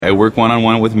I work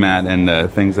one-on-one with Matt,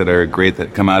 and things that are great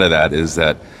that come out of that is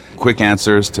that quick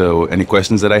answers to any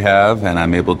questions that I have, and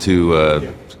I'm able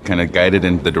to kind of guide it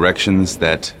in the directions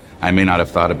that I may not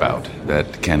have thought about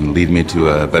that can lead me to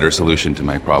a better solution to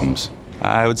my problems.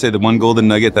 I would say the one golden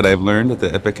nugget that I've learned at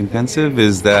the Epic Intensive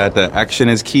is that action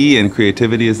is key and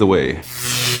creativity is the way.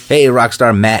 Hey,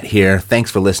 Rockstar Matt here.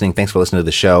 Thanks for listening. Thanks for listening to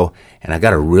the show. And I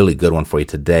got a really good one for you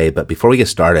today. But before we get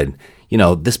started,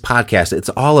 this podcast, it's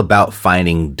all about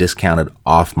finding discounted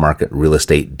off-market real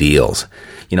estate deals.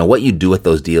 What you do with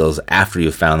those deals after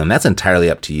you've found them, that's entirely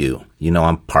up to you.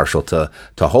 I'm partial to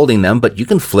holding them, but you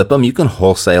can flip them, you can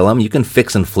wholesale them, you can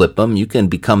fix and flip them, you can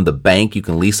become the bank, you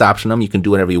can lease option them, you can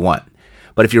do whatever you want.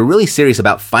 But if you're really serious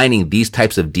about finding these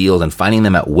types of deals and finding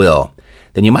them at will,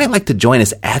 then you might like to join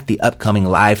us at the upcoming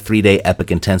live 3-day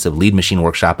Epic Intensive Lead Machine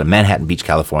Workshop in Manhattan Beach,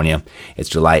 California. It's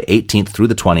July 18th through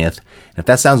the 20th. And if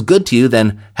that sounds good to you,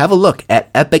 then have a look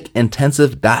at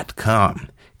epicintensive.com.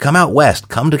 Come out west.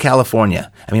 Come to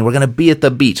California. We're going to be at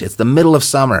the beach. It's the middle of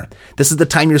summer. This is the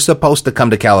time you're supposed to come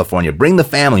to California. Bring the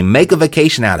family. Make a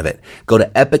vacation out of it. Go to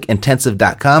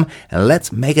epicintensive.com and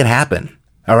let's make it happen.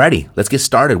 Alrighty, let's get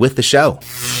started with the show.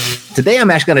 Today, I'm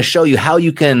actually going to show you how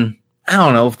you can, I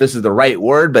don't know if this is the right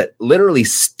word, but literally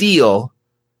steal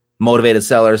motivated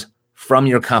sellers from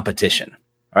your competition.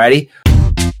 Alrighty?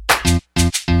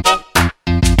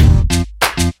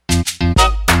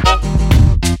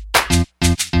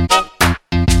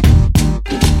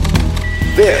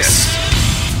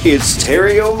 This is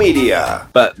Stereo Media.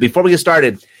 But before we get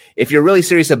started, if you're really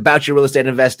serious about your real estate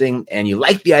investing and you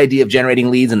like the idea of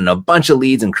generating leads and a bunch of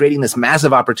leads and creating this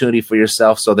massive opportunity for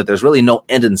yourself so that there's really no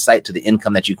end in sight to the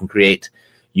income that you can create,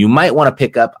 you might want to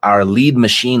pick up our lead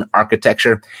machine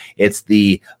architecture. It's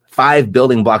the 5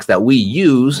 building blocks that we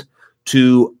use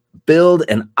to build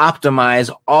and optimize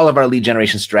all of our lead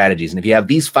generation strategies. And if you have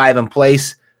these 5 in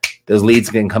place, those leads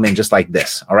can come in just like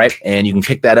this. All right. And you can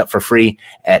pick that up for free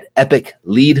at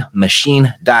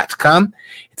epicleadmachine.com.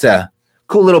 It's a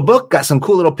cool little book, got some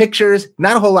cool little pictures,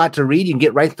 not a whole lot to read. You can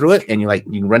get right through it and you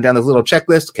can run down this little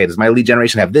checklist. Okay, does my lead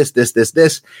generation have this?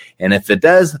 And if it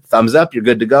does, thumbs up, you're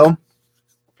good to go.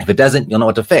 If it doesn't, you'll know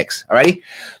what to fix. All righty.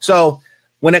 So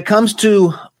when it comes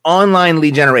to online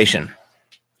lead generation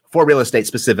for real estate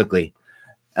specifically,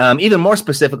 even more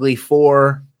specifically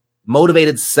for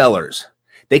motivated sellers,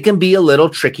 they can be a little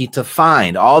tricky to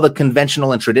find. All the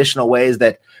conventional and traditional ways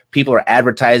that people are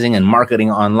advertising and marketing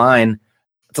online,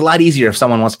 it's a lot easier if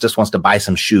someone just wants to buy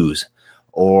some shoes,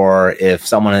 or if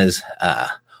someone is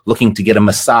looking to get a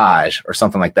massage or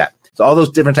something like that. So all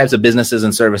those different types of businesses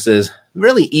and services,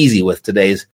 really easy with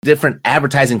today's different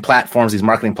advertising platforms, these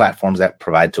marketing platforms that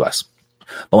provide to us.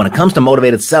 But when it comes to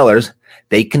motivated sellers,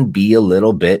 they can be a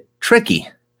little bit tricky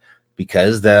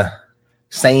because the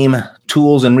same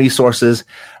tools and resources,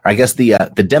 or I guess the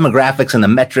demographics and the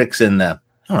metrics and I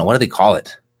don't know, what do they call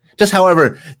it? Just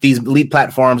however these lead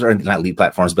platforms, or not lead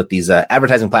platforms, but these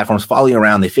advertising platforms follow you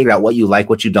around. They figure out what you like,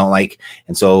 what you don't like.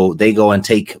 And so they go and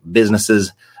take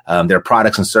businesses, their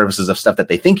products and services of stuff that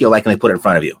they think you'll like, and they put it in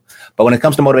front of you. But when it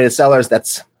comes to motivated sellers,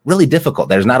 that's really difficult.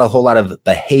 There's not a whole lot of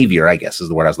behavior, I guess is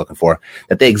the word I was looking for,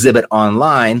 that they exhibit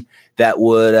online that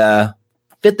would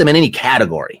fit them in any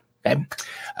category. Okay.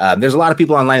 There's a lot of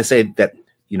people online that say that,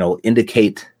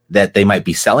 indicate that they might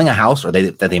be selling a house or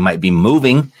that they might be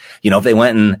moving. If they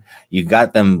went and you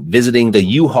got them visiting the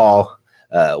U-Haul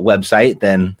website,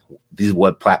 then these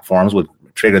web platforms would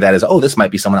trigger that as, this might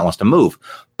be someone that wants to move.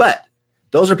 But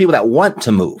those are people that want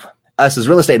to move. Us as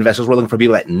real estate investors, we're looking for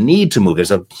people that need to move.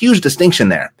 There's a huge distinction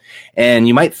there. And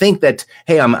you might think that,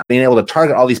 hey, I'm being able to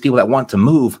target all these people that want to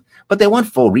move, but they want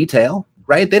full retail,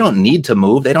 right? They don't need to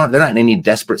move. They're not in any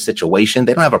desperate situation.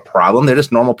 They don't have a problem. They're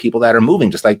just normal people that are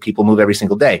moving, just like people move every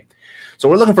single day. So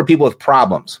we're looking for people with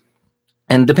problems.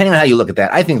 And depending on how you look at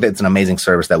that, I think that's an amazing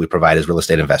service that we provide as real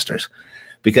estate investors,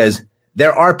 because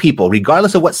there are people,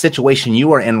 regardless of what situation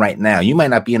you are in right now, you might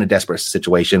not be in a desperate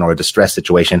situation or a distressed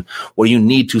situation where you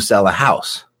need to sell a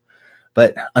house.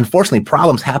 But unfortunately,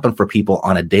 problems happen for people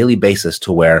on a daily basis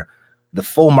to where the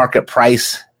full market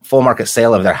price, full market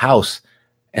sale of their house,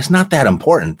 it's not that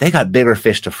important. They got bigger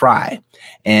fish to fry.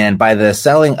 And by the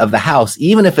selling of the house,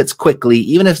 even if it's quickly,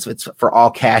 even if it's for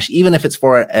all cash, even if it's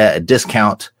for a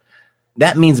discount,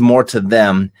 that means more to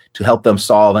them to help them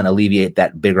solve and alleviate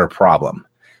that bigger problem.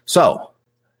 So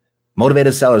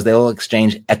motivated sellers, they will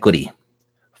exchange equity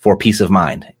for peace of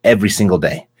mind every single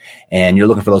day. And you're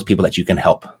looking for those people that you can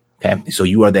help. Okay. So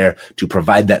you are there to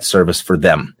provide that service for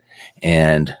them.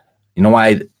 And you know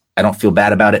why I don't feel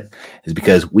bad about it is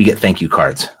because we get thank you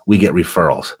cards. We get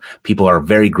referrals. People are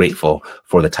very grateful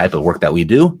for the type of work that we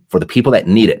do for the people that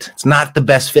need it. It's not the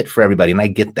best fit for everybody, and I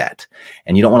get that.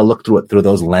 And you don't want to look through it through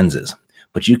those lenses.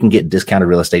 But you can get discounted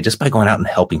real estate just by going out and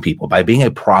helping people, by being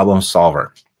a problem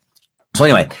solver. So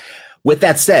anyway, with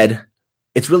that said,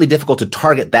 it's really difficult to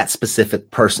target that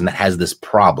specific person that has this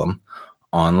problem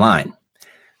online.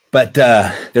 But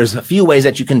there's a few ways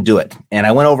that you can do it. And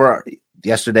I went over,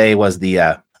 yesterday was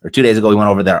or 2 days ago, we went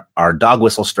over our dog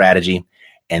whistle strategy.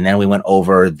 And then we went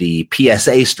over the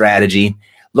PSA strategy.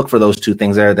 Look for those two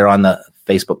things there. They're on the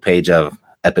Facebook page of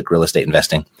Epic Real Estate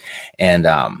Investing. And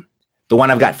the one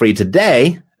I've got for you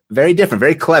today, very different,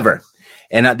 very clever.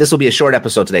 And this will be a short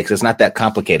episode today because it's not that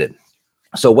complicated.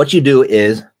 So what you do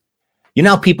is,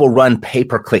 people run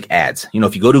pay-per-click ads.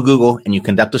 If you go to Google and you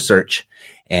conduct a search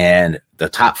and the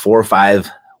top 4 or 5,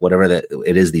 whatever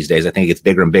it is these days, I think it gets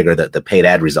bigger and bigger, the paid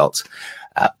ad results.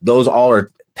 Those all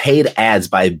are paid ads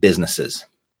by businesses.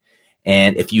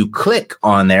 And if you click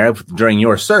on there during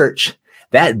your search,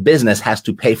 that business has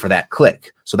to pay for that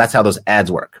click. So that's how those ads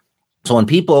work. So when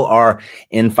people are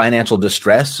in financial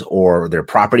distress or their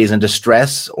property is in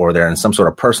distress or they're in some sort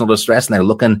of personal distress and they're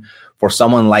looking for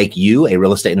someone like you, a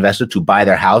real estate investor, to buy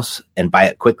their house and buy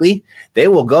it quickly, they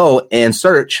will go and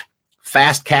search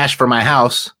fast cash for my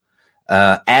house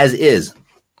as is.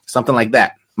 Something like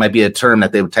that might be a term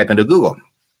that they would type into Google.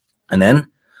 And then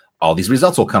all these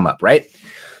results will come up, right?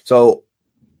 So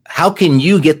how can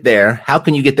you get there? How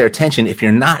can you get their attention if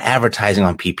you're not advertising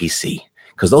on PPC?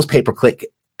 Because those pay-per-click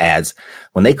ads,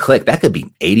 when they click, that could be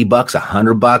 $80,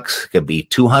 $100, could be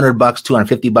 $200,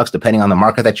 $250, depending on the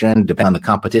market that you're in, depending on the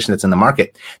competition that's in the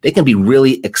market. They can be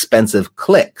really expensive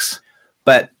clicks.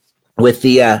 But with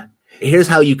here's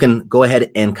how you can go ahead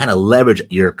and kind of leverage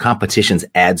your competition's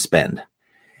ad spend.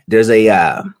 There's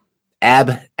a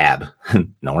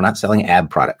no, we're not selling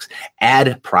ad products.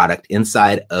 Ad product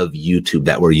inside of YouTube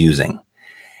that we're using.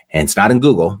 And it's not in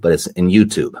Google, but it's in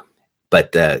YouTube.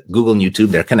 But Google and YouTube,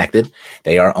 they're connected.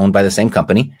 They are owned by the same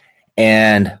company.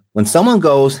 And when someone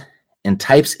goes and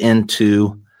types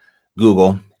into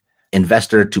Google,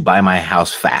 investor to buy my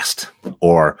house fast,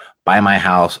 or buy my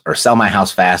house or sell my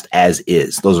house fast as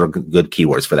is, those are good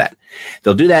keywords for that.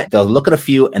 They'll do that. They'll look at a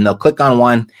few and they'll click on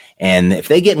one. And if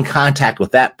they get in contact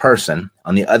with that person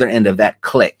on the other end of that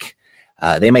click,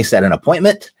 they may set an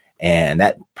appointment, and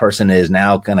that person is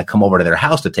now going to come over to their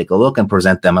house to take a look and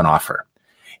present them an offer.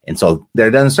 And so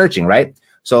they're done searching, right?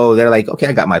 So they're like, okay,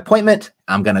 I got my appointment.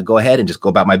 I'm going to go ahead and just go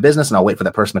about my business, and I'll wait for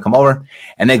that person to come over.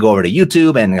 And they go over to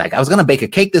YouTube and like, I was going to bake a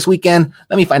cake this weekend.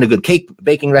 Let me find a good cake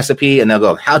baking recipe. And they'll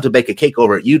go, how to bake a cake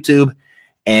over at YouTube.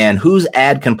 And whose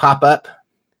ad can pop up?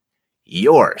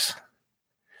 Yours.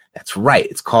 That's right.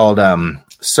 It's called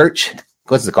search.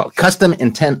 What's it called? Custom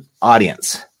intent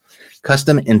audience.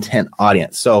 Custom intent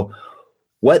audience. So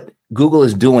what Google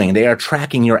is doing, they are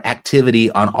tracking your activity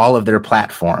on all of their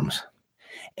platforms.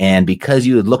 And because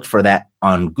you had looked for that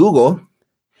on Google,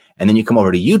 and then you come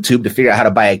over to YouTube to figure out how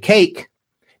to buy a cake,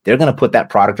 they're going to put that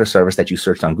product or service that you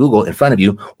searched on Google in front of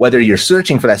you, whether you're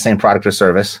searching for that same product or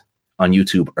service on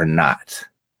YouTube or not.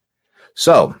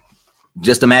 So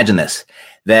just imagine this,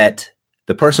 that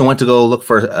the person went to go look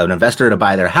for an investor to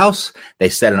buy their house. They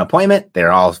set an appointment.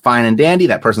 They're all fine and dandy.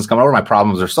 That person's coming over. My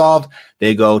problems are solved.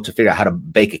 They go to figure out how to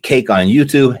bake a cake on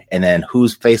YouTube. And then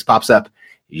whose face pops up?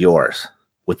 Yours,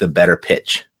 with a better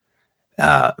pitch.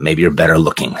 Maybe you're better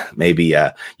looking. Maybe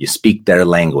you speak their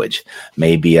language.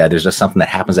 Maybe there's just something that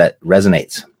happens that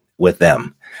resonates with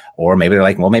them. Or maybe they're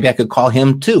like, well, maybe I could call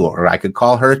him too, or I could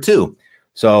call her too.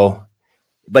 So,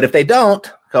 but if they don't,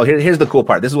 here's the cool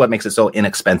part. This is what makes it so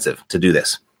inexpensive to do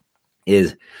this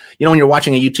is, when you're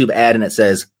watching a YouTube ad and it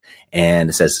says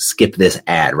skip this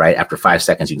ad, right? After 5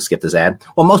 seconds, you can skip this ad.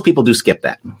 Well, most people do skip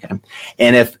that. Okay?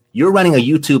 And if you're running a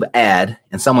YouTube ad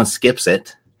and someone skips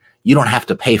it, you don't have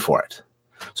to pay for it.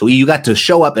 So you got to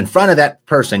show up in front of that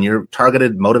person, your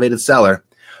targeted, motivated seller,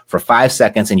 for 5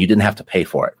 seconds, and you didn't have to pay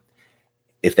for it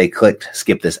if they clicked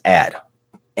skip this ad.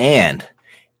 And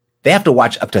they have to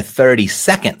watch up to 30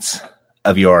 seconds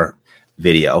of your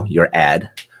video, your ad,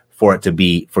 for you to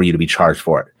be charged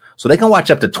for it. So they can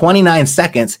watch up to 29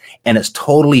 seconds, and it's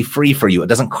totally free for you. It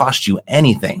doesn't cost you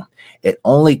anything. It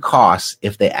only costs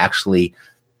if they actually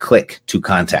click to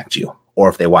contact you, or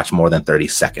if they watch more than 30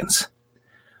 seconds.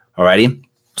 Alrighty.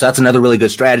 So that's another really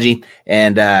good strategy.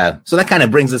 And so that kind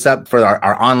of brings us up for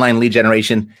our online lead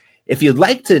generation. If you'd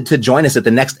like to join us at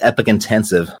the next Epic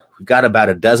Intensive, we've got about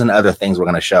a dozen other things we're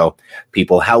going to show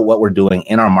people what we're doing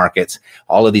in our markets,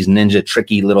 all of these ninja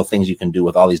tricky little things you can do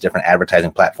with all these different advertising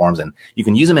platforms. And you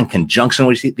can use them in conjunction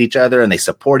with each other, and they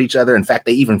support each other. In fact,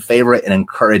 they even favor it and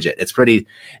encourage it. It's pretty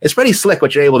slick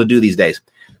what you're able to do these days.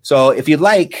 So if you'd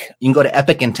like, you can go to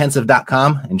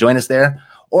epicintensive.com and join us there.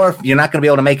 Or if you're not going to be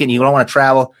able to make it and you don't want to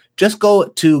travel, just go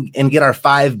to and get our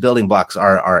 5 building blocks,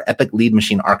 our Epic Lead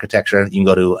Machine architecture. You can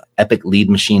go to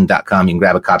epicleadmachine.com. You can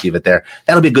grab a copy of it there.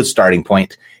 That'll be a good starting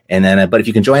point. And then, but if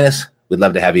you can join us, we'd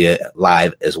love to have you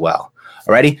live as well.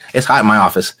 Alrighty, it's hot in my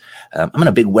office. I'm in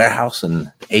a big warehouse and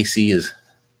the AC is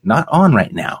not on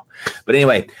right now. But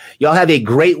anyway, y'all have a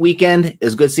great weekend.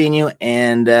 It's good seeing you,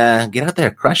 and get out there,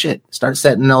 crush it. Start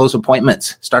setting those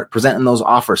appointments. Start presenting those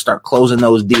offers. Start closing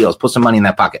those deals. Put some money in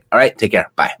that pocket. All right, take care.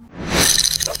 Bye.